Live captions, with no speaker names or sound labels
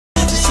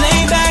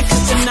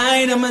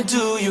I'ma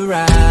do you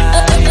right.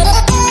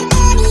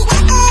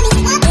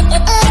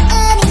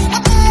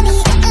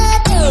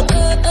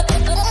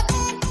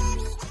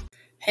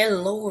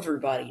 Hello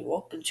everybody,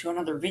 welcome to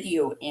another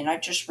video, and I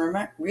just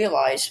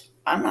realized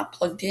I'm not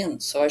plugged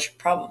in, so I should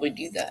probably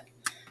do that.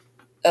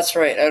 That's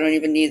right, I don't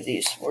even need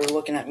these. We're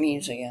looking at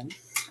memes again.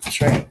 That's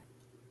right.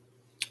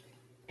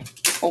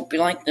 Hope you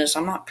like this.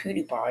 I'm not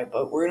Pewdiepie,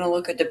 but we're going to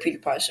look at the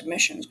Pewdiepie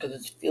submissions because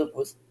it's filled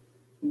with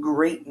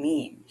great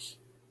memes.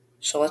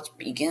 So let's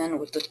begin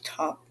with the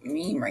top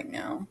meme right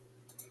now.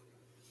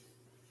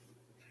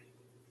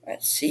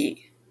 Let's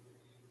see.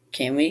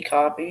 Can we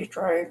copy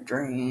Drive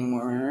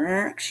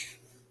DreamWorks?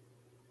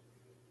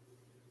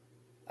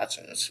 That's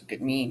a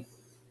good meme.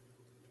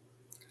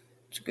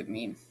 It's a good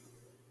meme.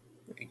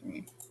 Great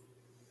meme.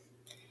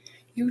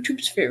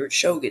 YouTube's favorite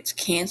show gets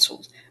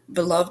cancelled.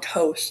 Beloved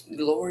host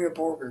Gloria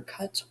Borger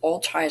cuts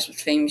all ties with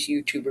famous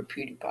YouTuber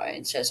PewDiePie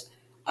and says,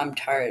 "I'm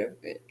tired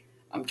of it.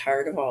 I'm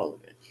tired of all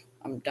of it.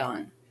 I'm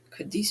done."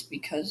 Could this be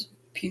because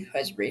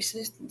PewDiePie's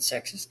racist and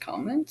sexist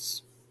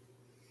comments?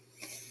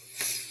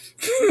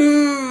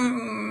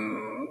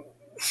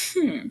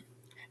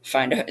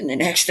 Find out in the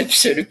next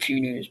episode of Pew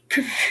News.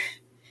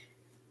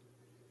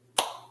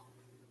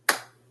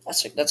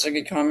 That's a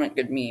good comment,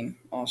 good meme.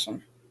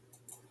 Awesome.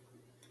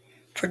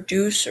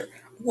 Producer,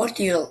 why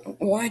do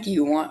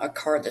you want a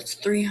car that's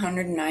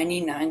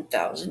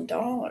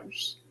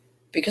 $399,000?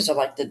 Because I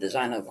like the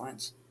design of the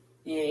lines.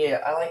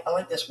 Yeah, I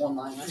like this one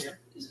line right here.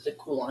 This is a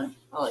cool line.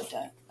 I like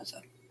that. That's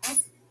a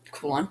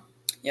cool line.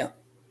 Yeah.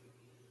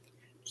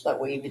 It's that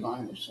wavy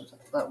line. It's just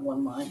that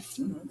one line.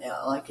 Mm-hmm. Yeah,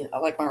 I like it. I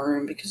like my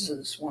room because of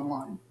this one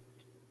line.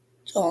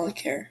 That's all I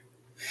care.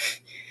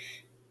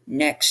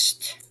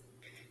 Next.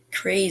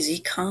 Crazy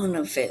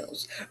condom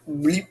fails.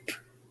 Bleep.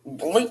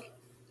 Bleep.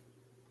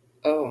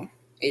 Oh,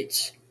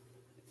 it's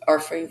our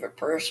favorite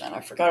person.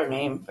 I forgot her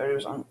name, but it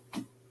was on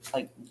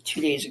like 2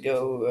 days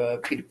ago,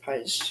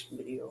 PewDiePie's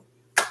video.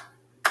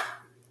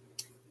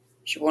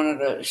 She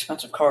wanted an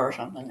expensive car or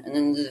something, and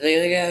then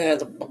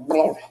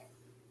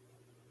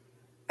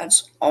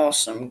that's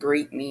awesome.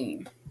 Great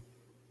meme.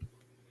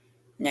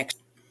 Next.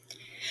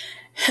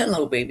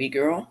 Hello, baby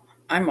girl.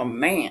 I'm a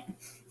man.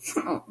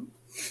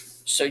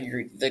 So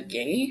you're the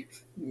gay?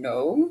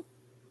 No?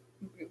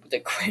 With a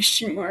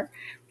question mark?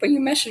 But you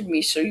messaged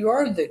me, so you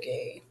are the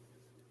gay.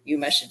 You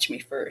messaged me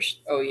first.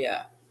 Oh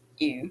yeah,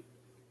 you.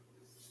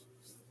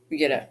 We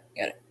gotta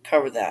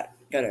cover that.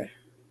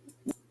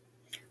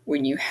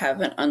 When you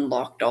haven't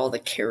unlocked all the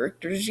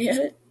characters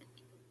yet.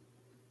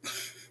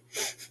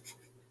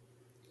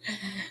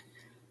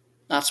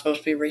 Not supposed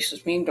to be a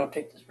racist meme. Don't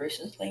take this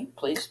racistly,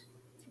 please.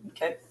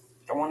 Okay.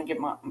 Don't want to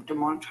get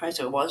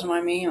demonetized. It wasn't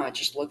my meme. I was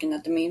just looking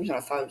at the memes and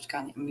I thought it was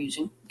kind of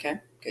amusing. Okay.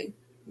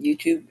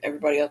 YouTube,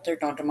 everybody out there,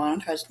 don't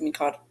demonetize me,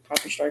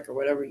 copy strike or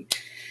whatever you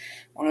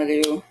want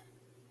to do.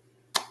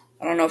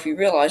 I don't know if you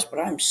realize, but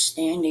I'm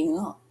standing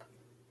up.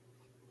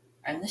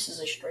 And this is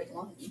a straight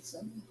line. I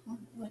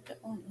like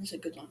that line. It's a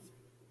good line.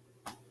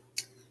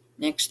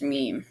 Next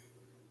meme.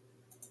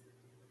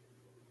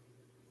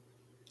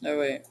 Oh,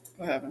 wait.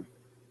 What happened?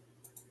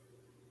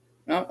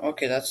 No?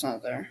 Okay, that's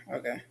not there.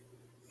 Okay.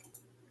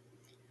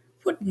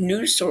 What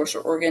news source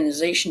or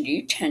organization do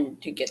you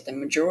tend to get the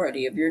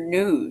majority of your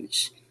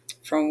news?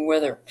 From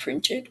whether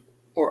printed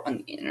or on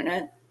the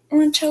internet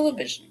or on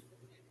television?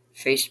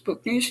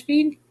 Facebook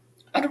newsfeed?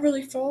 I don't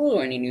really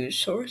follow any news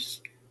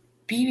source.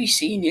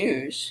 BBC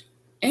News,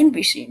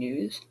 NBC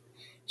News,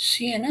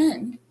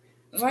 CNN,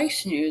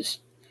 Vice News,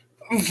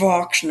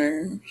 Vox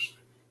News,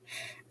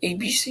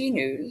 ABC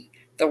News,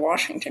 The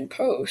Washington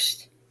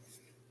Post,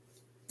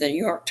 The New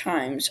York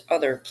Times,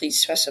 other, please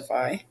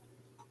specify.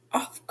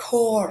 Of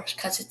course,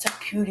 because it's a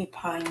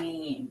PewDiePie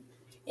meme.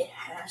 It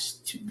has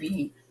to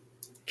be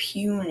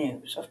Pew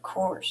News, of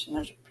course. And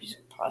there's a piece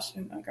of pasta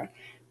in the background.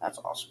 That's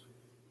awesome.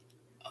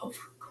 Of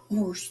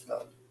course,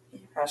 though.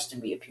 It has to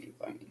be a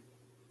PewDiePie meme.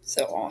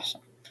 So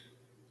awesome.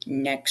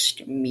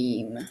 Next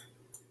meme.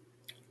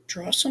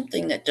 Draw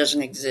something that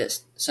doesn't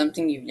exist.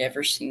 Something you've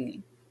never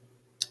seen.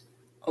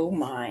 Oh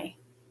my.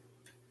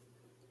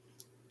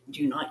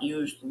 Do not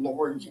use the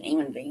Lord's name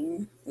in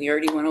vain. We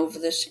already went over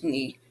this in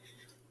the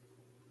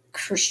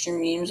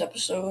Christian memes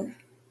episode.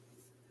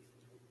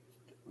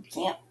 We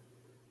can't.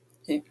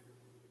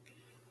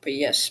 But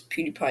yes,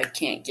 PewDiePie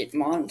can't get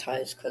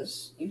monetized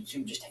because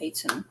YouTube just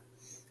hates him.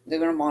 They're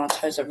going to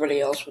monetize everybody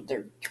else with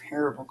their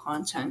terrible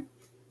content.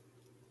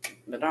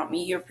 But not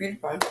me or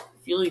PewDiePie. I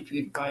feel you,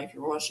 PewDiePie, if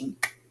you're watching.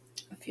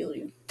 I feel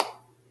you.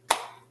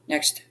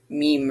 Next,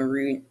 me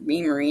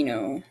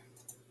Marino.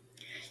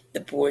 The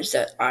boys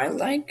that I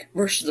like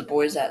versus the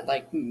boys that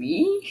like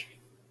me?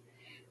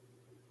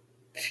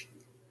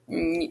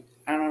 I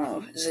don't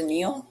know. Is it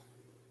Neil?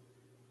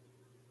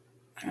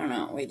 I don't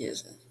know. Wait,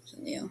 is it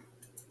Neil?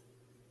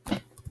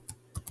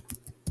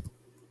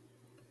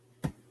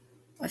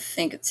 I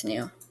think it's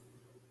Neil.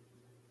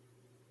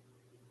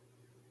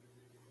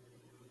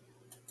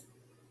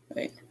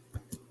 Wait.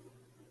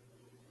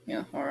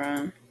 Yeah,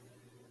 alright.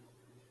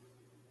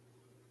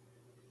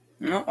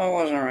 No, I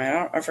wasn't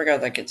right. I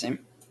forgot that kid's name.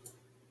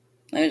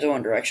 There's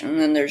One Direction. And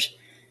then there's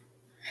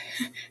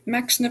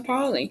Max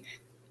Napoli.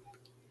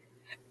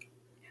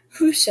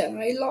 Who said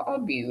I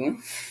love you?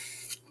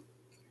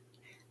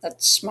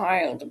 That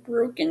smile, the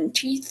broken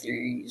teeth.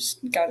 He's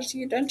gotta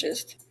see a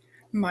dentist.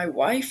 My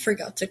wife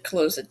forgot to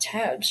close the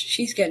tabs.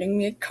 She's getting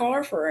me a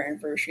car for her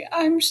anniversary.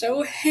 I'm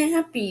so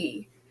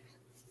happy.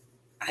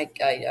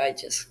 I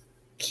just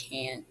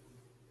can't.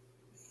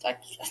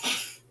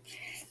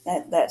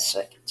 That's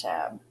like a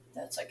tab.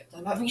 That's like a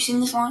tab. Have you seen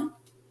this line?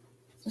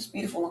 This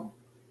beautiful line.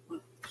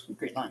 It's a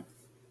great line.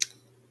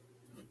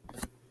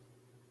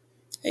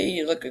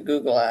 Hey, look at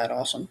Google ad.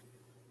 Awesome.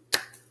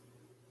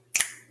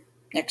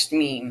 Next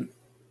meme.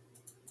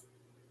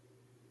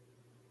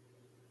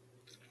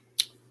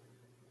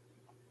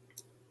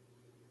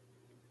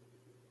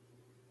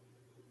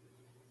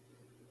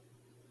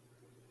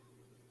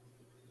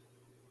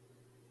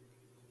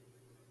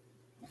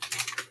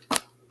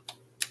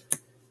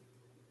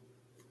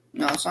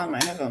 No, it's not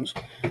my headphones.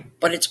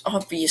 But it's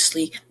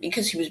obviously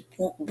because he was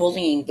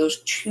bullying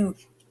those two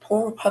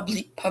poor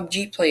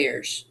PUBG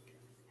players.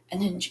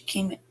 And then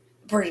the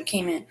person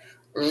came in,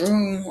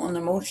 room on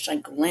the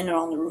motorcycle, landed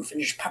on the roof, and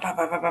just pow, pow,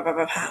 pow, pow, pow, pow,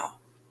 pow, pow.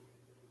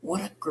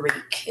 What a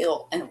great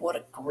kill, and what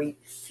a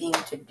great thing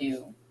to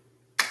do.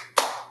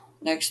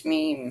 Next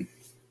meme.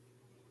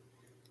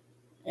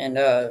 And,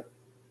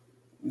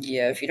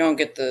 yeah, if you don't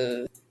get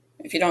the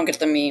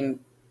meme,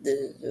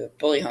 the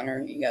bully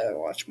hunter, you gotta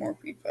watch more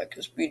PewDiePie,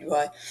 because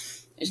PewDiePie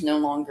is no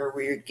longer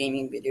weird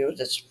gaming videos.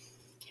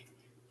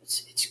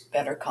 It's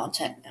better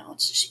content now.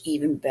 It's just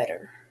even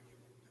better.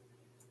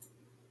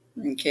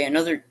 Okay,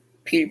 another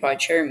PewDiePie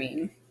chair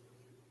meme.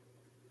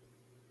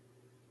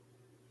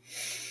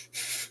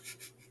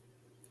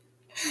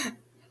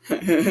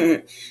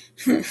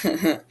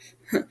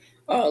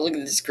 Oh, look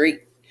at this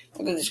great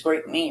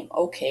meme.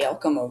 Okay, I'll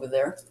come over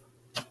there.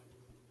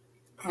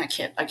 I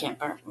can't,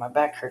 my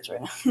back hurts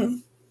right now.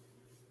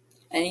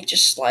 And he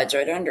just slides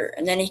right under.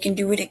 And then he can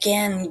do it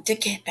again to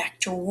get back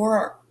to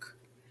work.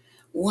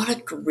 What a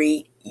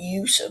great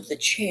use of the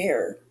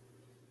chair.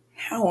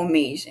 How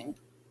amazing.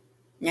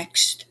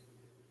 Next,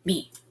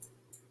 me.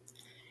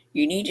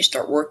 You need to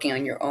start working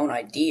on your own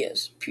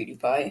ideas,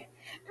 PewDiePie.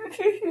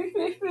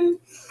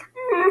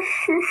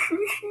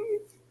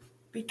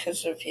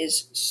 Because of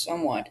his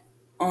somewhat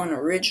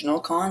unoriginal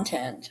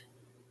content.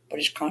 But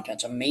his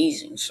content's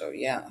amazing, so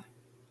yeah.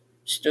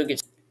 Still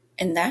gets.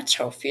 And that's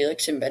how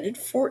Felix invented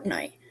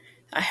Fortnite.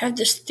 I had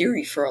this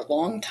theory for a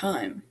long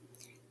time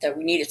that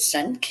we need to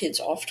send kids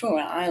off to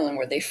an island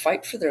where they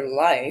fight for their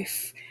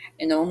life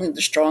and only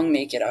the strong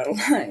make it out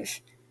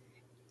alive.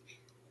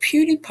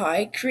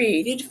 PewDiePie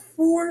created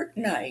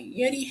Fortnite,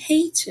 yet he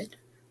hates it.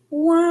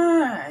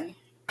 Why?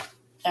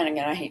 And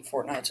again, I hate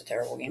Fortnite. It's a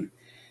terrible game.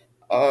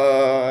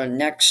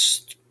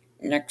 Next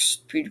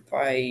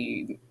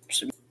PewDiePie.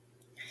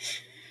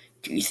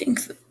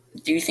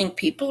 Do you think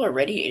people are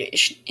ready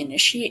to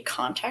initiate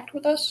contact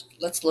with us?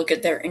 Let's look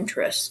at their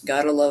interests.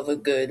 Gotta love a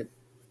good.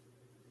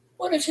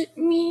 What does it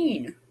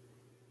mean?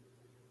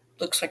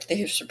 Looks like they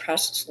have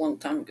surpassed this a long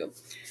time ago.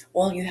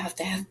 Well, you have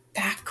to have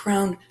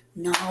background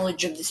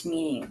knowledge of this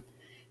meaning,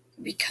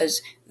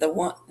 because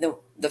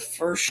the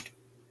first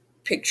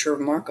picture of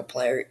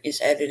Markiplier is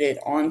edited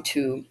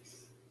onto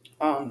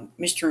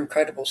Mr.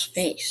 Incredible's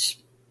face,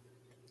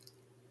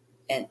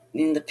 and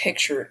in the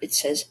picture it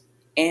says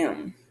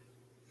M.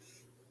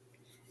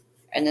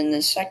 And then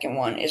the second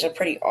one is a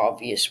pretty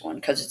obvious one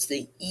because it's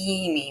the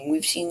E meme.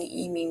 We've seen the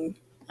E meme.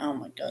 Oh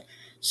my god.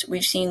 So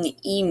we've seen the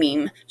E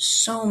meme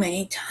so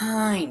many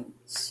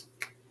times.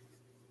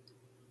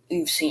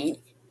 We've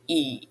seen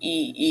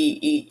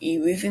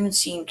E. We've even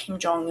seen Kim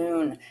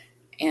Jong-un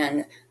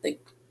and the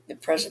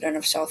president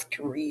of South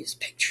Korea's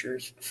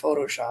pictures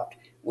photoshopped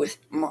with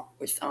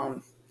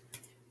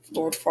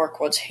Lord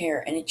Farquaad's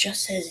hair, and it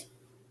just says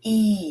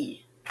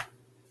E.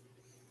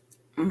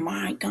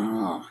 My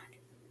god.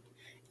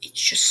 It's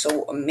just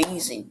so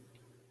amazing.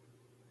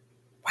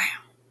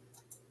 Wow.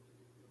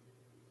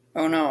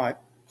 Oh no, I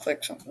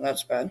clicked something.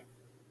 That's bad.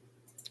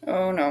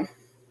 Oh no.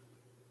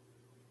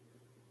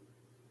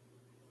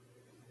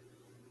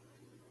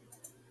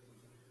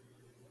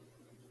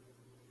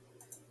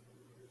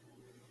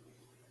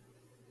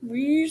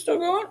 We still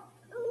going?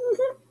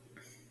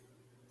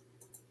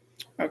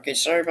 Okay,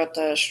 sorry about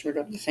that. I screwed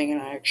up the thing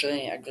and I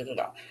accidentally exited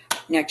out.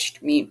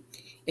 Next, me.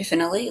 If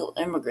an illegal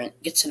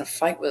immigrant gets in a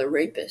fight with a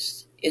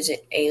rapist, is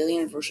it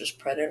Alien versus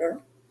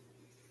Predator?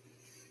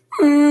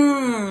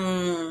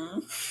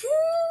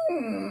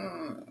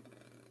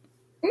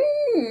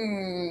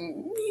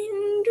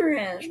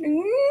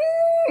 Interesting.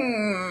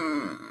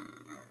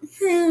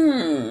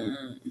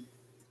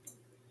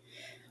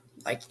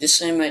 Like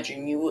this image,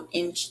 and you will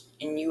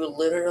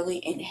literally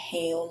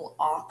inhale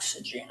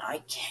oxygen.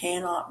 I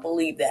cannot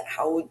believe that.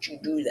 How would you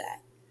do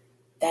that?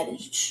 That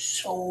is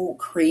so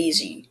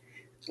crazy.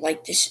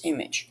 Like this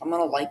image. I'm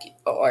gonna like it.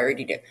 Oh, I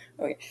already did.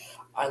 Okay.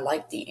 I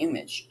like the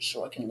image,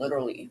 so I can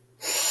literally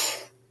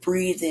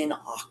breathe in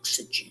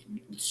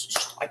oxygen. It's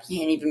just, I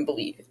can't even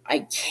believe it. I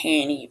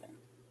can't even.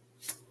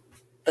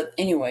 But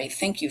anyway,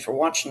 thank you for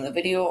watching the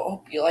video. I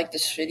hope you like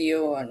this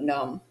video, and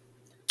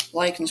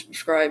like and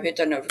subscribe. Hit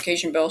that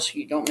notification bell so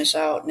you don't miss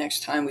out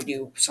next time we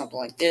do something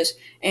like this.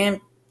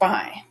 And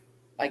bye,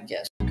 I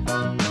guess.